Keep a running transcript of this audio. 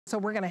So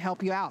we're gonna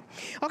help you out.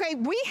 Okay,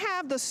 we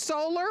have the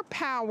solar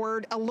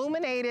powered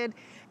illuminated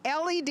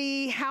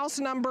LED house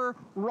number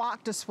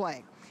rock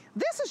display.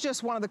 This is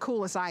just one of the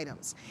coolest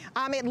items.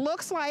 It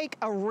looks like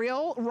a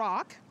real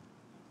rock,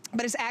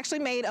 but it's actually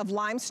made of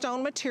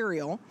limestone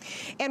material.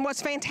 And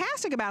what's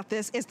fantastic about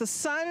this is the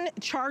sun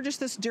charges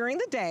this during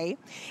the day,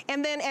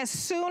 and then as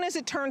soon as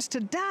it turns to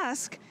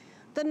dusk,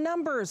 the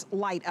numbers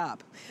light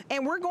up.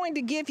 And we're going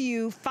to give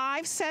you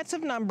 5 sets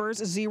of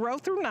numbers, 0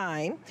 through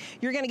 9.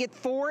 You're gonna get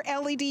 4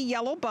 LED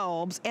yellow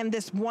bulbs and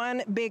this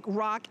one big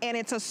rock, and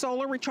it's a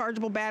solar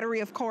rechargeable battery,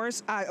 of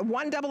course.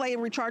 One AA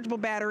rechargeable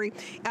battery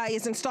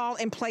is installed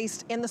and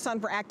placed in the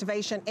sun for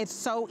activation. It's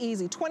so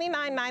easy,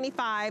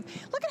 $29.95.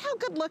 Look at how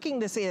good looking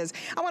this is.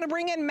 I wanna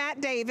bring in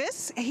Matt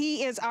Davis.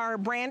 He is our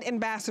brand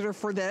ambassador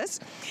for this.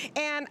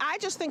 And I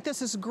just think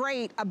this is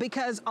great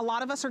because a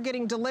lot of us are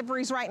getting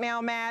deliveries right now,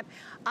 Matt.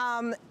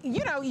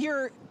 You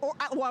know,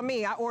 well,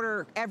 me, I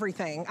order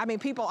everything. I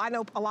mean, I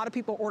know a lot of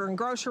people ordering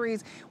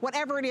groceries,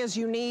 whatever it is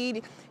you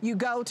need, you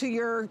go to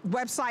your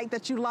website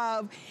that you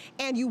love,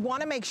 and you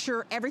wanna make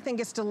sure everything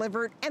gets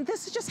delivered, and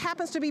this just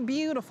happens to be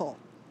beautiful.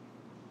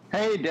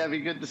 Hey,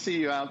 Debbie, good to see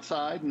you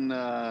outside and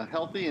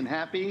healthy and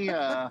happy.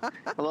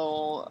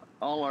 Hello,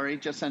 all our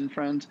HSN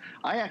friends.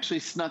 I actually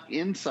snuck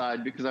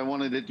inside because I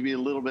wanted it to be a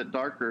little bit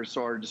darker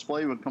so our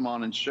display would come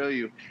on and show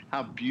you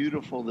how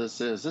beautiful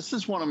this is. This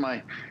is one of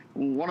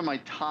my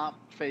top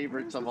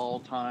favorites of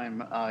all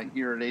time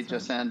here at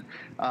HSN.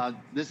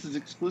 This is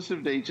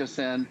exclusive to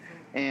HSN.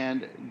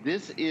 And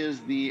this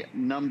is the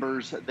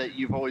numbers that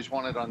you've always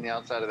wanted on the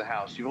outside of the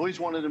house. You've always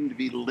wanted them to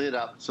be lit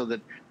up so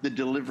that the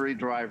delivery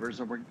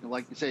drivers, and we're,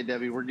 like you say,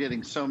 Debbie, we're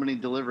getting so many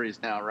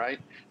deliveries now, right?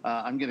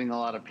 I'm getting a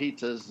lot of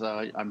pizzas.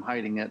 I'm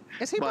hiding it.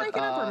 Is he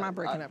breaking up or am I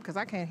breaking up? Because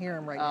I can't hear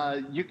him right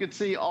now. You can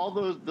see all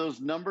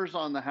those numbers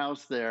on the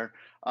house there.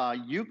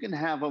 You can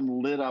have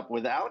them lit up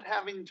without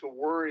having to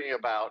worry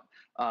about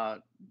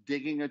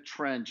digging a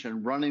trench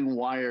and running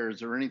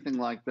wires or anything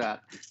like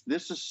that.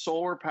 This is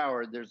solar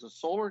powered. There's a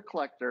solar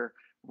collector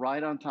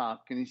right on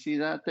top. Can you see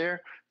that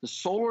there? The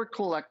solar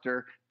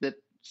collector that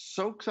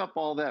soaks up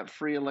all that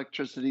free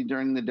electricity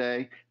during the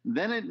day.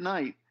 Then at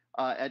night,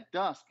 at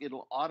dusk,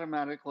 it'll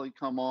automatically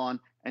come on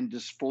and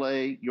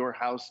display your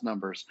house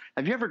numbers.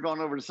 Have you ever gone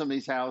over to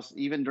somebody's house,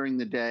 even during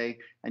the day,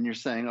 and you're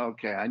saying,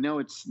 okay, I know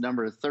it's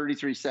number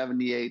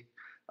 3378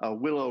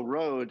 Willow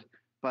Road,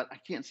 but I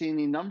can't see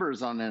any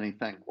numbers on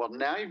anything. Well,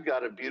 now you've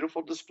got a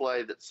beautiful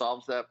display that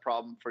solves that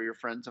problem for your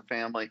friends and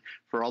family,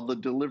 for all the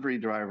delivery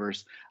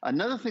drivers.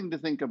 Another thing to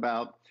think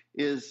about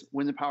is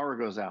when the power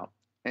goes out,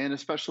 and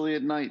especially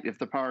at night if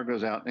the power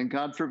goes out, and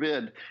God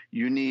forbid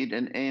you need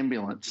an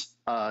ambulance,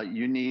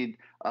 you need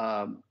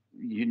a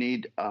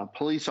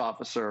police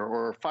officer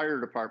or a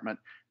fire department.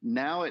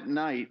 Now at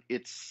night,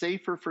 it's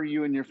safer for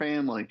you and your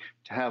family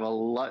to have a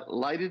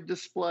lighted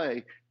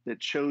display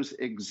that shows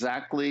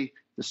exactly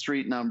the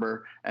street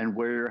number and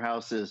where your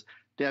house is.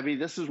 Debbie,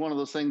 this is one of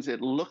those things,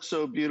 it looks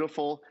so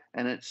beautiful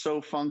and it's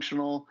so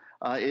functional.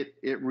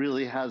 It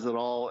really has it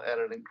all at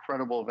an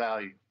incredible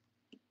value.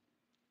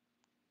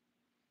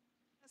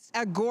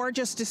 A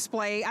gorgeous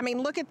display. I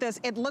mean, look at this.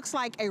 It looks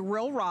like a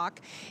real rock.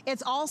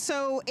 It's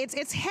also,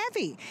 it's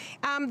heavy.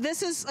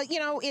 This is, you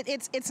know,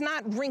 it's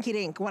not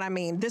rinky-dink, what I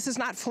mean. This is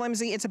not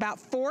flimsy. It's about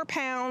 4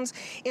 pounds.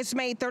 It's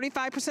made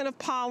 35% of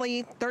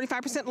poly,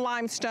 35%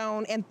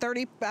 limestone, and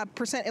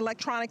 30%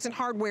 electronics and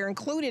hardware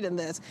included in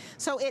this.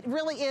 So it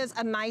really is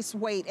a nice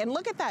weight. And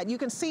look at that. You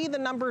can see the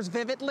numbers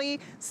vividly,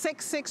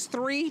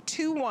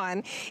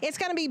 66321. It's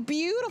gonna be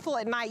beautiful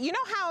at night. You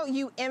know how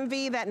you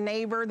envy that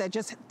neighbor that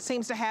just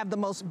seems to have the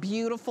most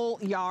beautiful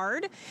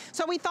yard?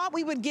 So we thought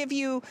we would give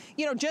you,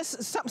 you know,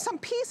 just some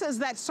pieces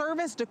that serve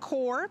as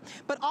decor,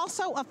 but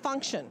also a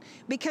function,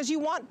 because you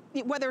want,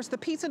 whether it's the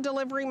pizza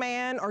delivery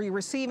man or you're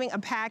receiving a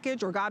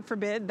package, or God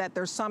forbid that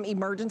there's some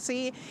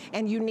emergency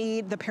and you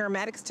need the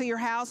paramedics to your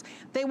house,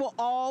 they will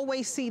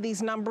always see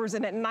these numbers,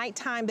 and at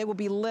nighttime they will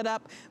be lit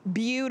up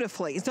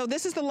beautifully. So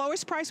this is the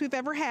lowest price we've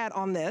ever had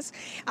on this.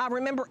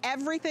 Remember,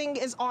 everything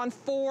is on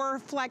 4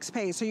 flex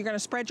pays, so you're gonna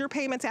spread your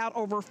payments out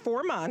over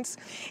 4 months.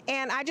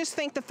 And I just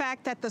think the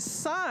fact that the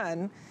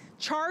sun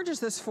charges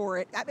this for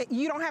it,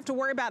 you don't have to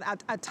worry about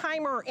a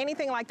timer or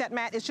anything like that,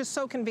 Matt. It's just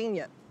so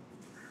convenient.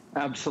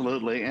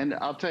 Absolutely. And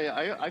I'll tell you,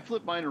 I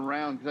flip mine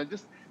around because I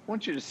just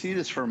want you to see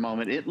this for a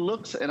moment. It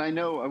looks, and I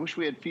know, I wish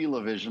we had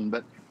feel-o-vision,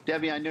 but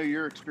Debbie, I know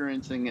you're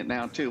experiencing it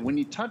now too. When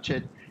you touch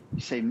it,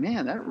 you say,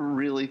 man, that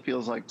really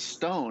feels like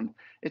stone.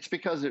 It's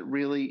because it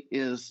really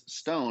is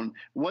stone.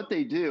 What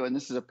they do, and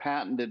this is a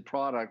patented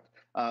product,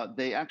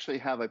 they actually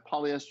have a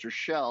polyester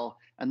shell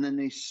and then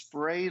they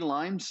spray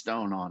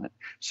limestone on it.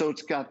 So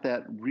it's got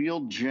that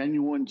real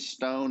genuine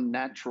stone,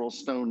 natural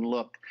stone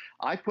look.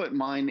 I put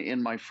mine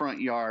in my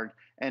front yard,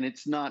 and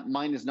it's not,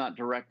 mine is not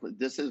directly,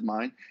 this is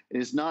mine, it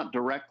is not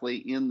directly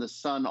in the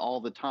sun all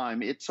the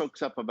time. It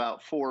soaks up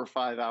about 4 or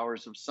 5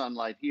 hours of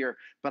sunlight here,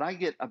 but I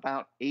get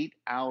about 8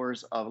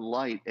 hours of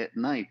light at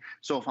night.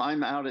 So if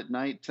I'm out at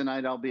night,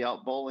 tonight I'll be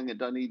out bowling at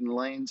Dunedin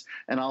Lanes,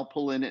 and I'll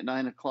pull in at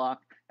 9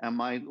 o'clock, and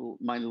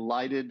my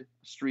lighted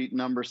street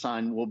number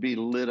sign will be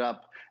lit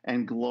up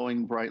and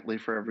glowing brightly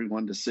for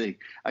everyone to see.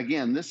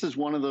 Again, this is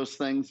one of those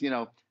things,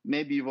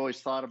 maybe you've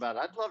always thought about,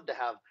 I'd love to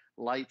have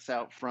lights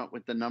out front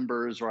with the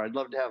numbers, or I'd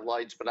love to have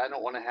lights, but I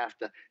don't want to have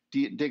to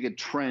dig a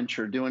trench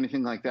or do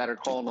anything like that or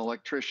call an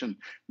electrician.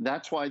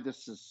 That's why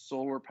this is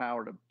solar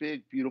powered, a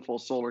big, beautiful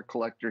solar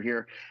collector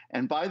here.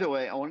 And by the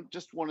way,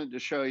 just wanted to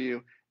show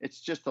you,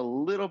 it's just a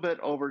little bit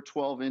over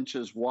 12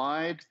 inches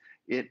wide.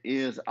 It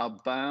is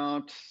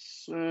about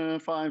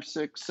 5,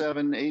 6,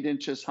 7, 8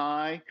 inches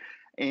high.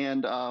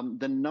 And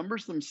the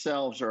numbers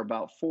themselves are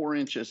about 4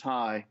 inches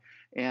high.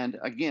 And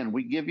again,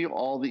 we give you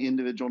all the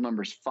individual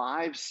numbers,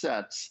 5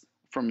 sets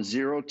from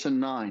 0 to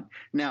 9.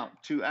 Now,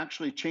 to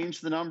actually change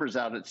the numbers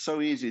out, it's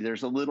so easy.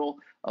 There's a little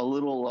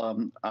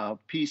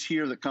piece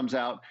here that comes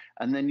out,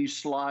 and then you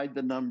slide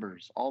the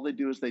numbers. All they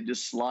do is they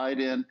just slide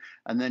in,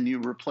 and then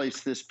you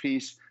replace this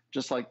piece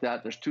just like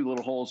that. There's 2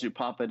 little holes, you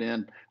pop it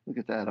in. Look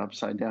at that,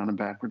 upside down and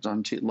backwards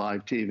on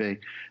live TV.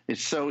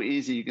 It's so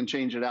easy, you can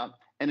change it out.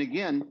 And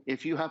again,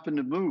 if you happen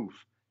to move,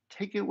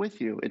 take it with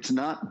you. It's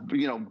not,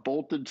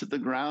 bolted to the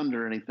ground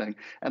or anything.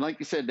 And like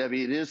you said,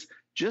 Debbie, it is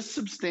just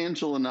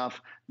substantial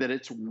enough that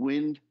it's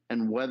wind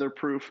and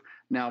weatherproof.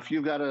 Now, if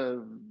you've got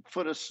a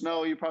foot of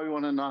snow, you probably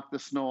want to knock the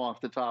snow off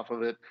the top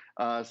of it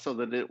so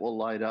that it will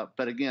light up.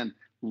 But again,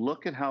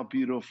 look at how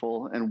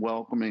beautiful and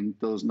welcoming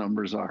those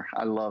numbers are.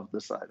 I love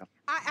this item.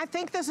 I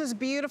think this is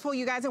beautiful,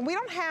 you guys, and we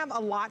don't have a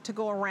lot to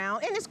go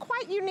around, and it's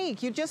quite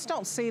unique. You just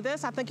don't see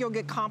this. I think you'll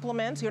get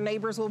compliments. Your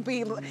neighbors will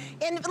be a little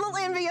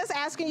envious,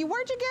 asking you,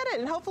 where'd you get it?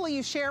 And hopefully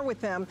you share with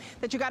them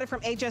that you got it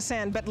from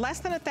HSN, but less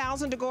than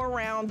 1,000 to go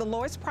around, the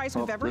lowest price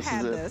we've ever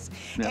had this.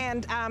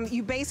 Yep. And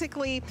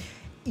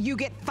you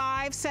get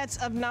 5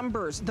 sets of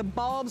numbers. The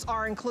bulbs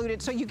are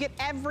included, so you get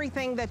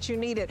everything that you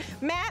needed.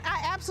 Matt, I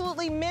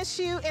absolutely miss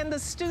you in the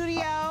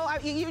studio.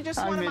 You're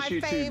just one of my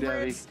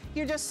favorites. Too,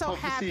 you're just so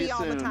happy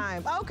all the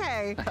time.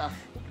 Okay.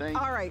 Thanks.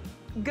 All right.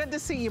 Good to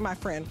see you, my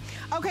friend.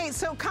 Okay,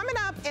 so coming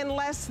up in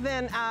less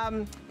than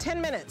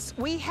 10 minutes,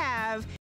 we have